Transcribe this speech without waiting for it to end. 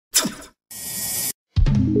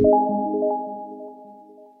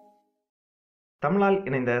தமிழால்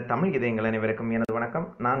இணைந்த தமிழ் இதயங்கள் அனைவருக்கும் எனது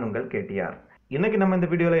வணக்கம். நான் உங்கள் கேடிஆர். இன்னைக்கு நம்ம இந்த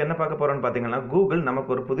வீடியோல என்ன பார்க்க போறோம்னு பாத்தீங்கன்னா, கூகுள்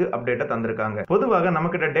நமக்கு ஒரு புது அப்டேட்டை தந்திருக்காங்க. பொதுவாக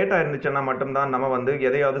நமக்கிட்ட டேட்டா இருந்துச்சுன்னா மட்டும்தான் நம்ம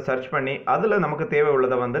எதையாவது சர்ச் பண்ணி அதுல நமக்கு தேவை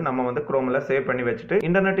உள்ளதை நம்ம குரோம்ல சேவ் பண்ணி வச்சுட்டு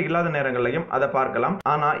இன்டர்நெட் இல்லாத நேரங்களையும் அதை பார்க்கலாம்.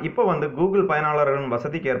 ஆனா இப்போ கூகுள் பயனாளர்களின்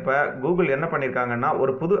வசதிக்கு ஏற்ப கூகுள் என்ன பண்ணிருக்காங்கன்னா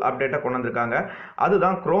ஒரு புது அப்டேட்டை கொண்டு வந்திருக்காங்க.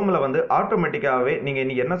 அதுதான் குரோம்ல ஆட்டோமேட்டிக்காவே நீங்க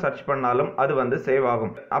இனி என்ன சர்ச் பண்ணாலும் அது சேவ்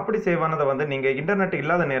ஆகும். அப்படி சேவ் ஆனதை நீங்க இன்டர்நெட்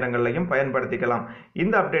இல்லாத நேரங்களையும் பயன்படுத்திக்கலாம்.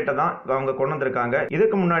 இந்த அப்டேட்டை தான் அவங்க கொண்டு வந்திருக்காங்க.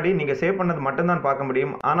 இதுக்கு முன்னாடி நீங்க சேவ் பண்ணது மட்டும் தான் பார்க்க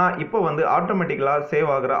முடியும். ஆனா இப்போ ஆட்டோமேட்டிக்கலா சேவ்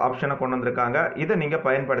ஆகுற ஆப்ஷனை கொண்டு வந்திருக்காங்க. இதை நீங்க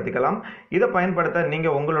பயன்படுத்திக்கலாம். இதை பயன்படுத்த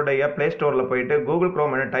நீங்க உங்களுடைய பிளே ஸ்டோர்ல போயிட்டு கூகுள்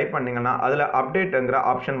குரோம் டைப் பண்ணீங்கன்னா அதுல அப்டேட்ங்கிற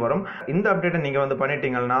ஆப்ஷன் வரும். இந்த அப்டேட்டை நீங்க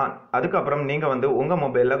பண்ணிட்டீங்கன்னா அதுக்கப்புறம் நீங்க உங்க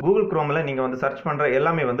மொபைல்ல கூகுள் குரோம்ல நீங்க சர்ச் பண்ற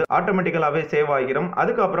எல்லாமே ஆட்டோமேட்டிக்கலாவே சேவ் ஆகிரும்.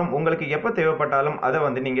 அதுக்கப்புறம் உங்களுக்கு எப்ப தேவைப்பட்டாலும்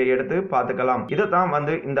அதை நீங்க எடுத்து பார்த்துக்கலாம். இதை தான்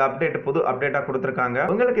இந்த அப்டேட் புது அப்டேட்டா கொடுத்திருக்காங்க.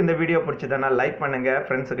 உங்களுக்கு இந்த வீடியோ பிடிச்சதுன்னா லைக் பண்ணுங்க,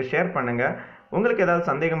 ஃப்ரெண்ட்ஸுக்கு ஷேர் பண்ணுங்க. உங்களுக்கு ஏதாவது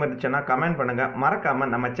சந்தேகம் இருந்துச்சுன்னா கமெண்ட் பண்ணுங்க. மறக்காம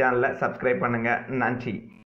நம்ம சேனலை சப்ஸ்கிரைப் பண்ணுங்க. நன்றி.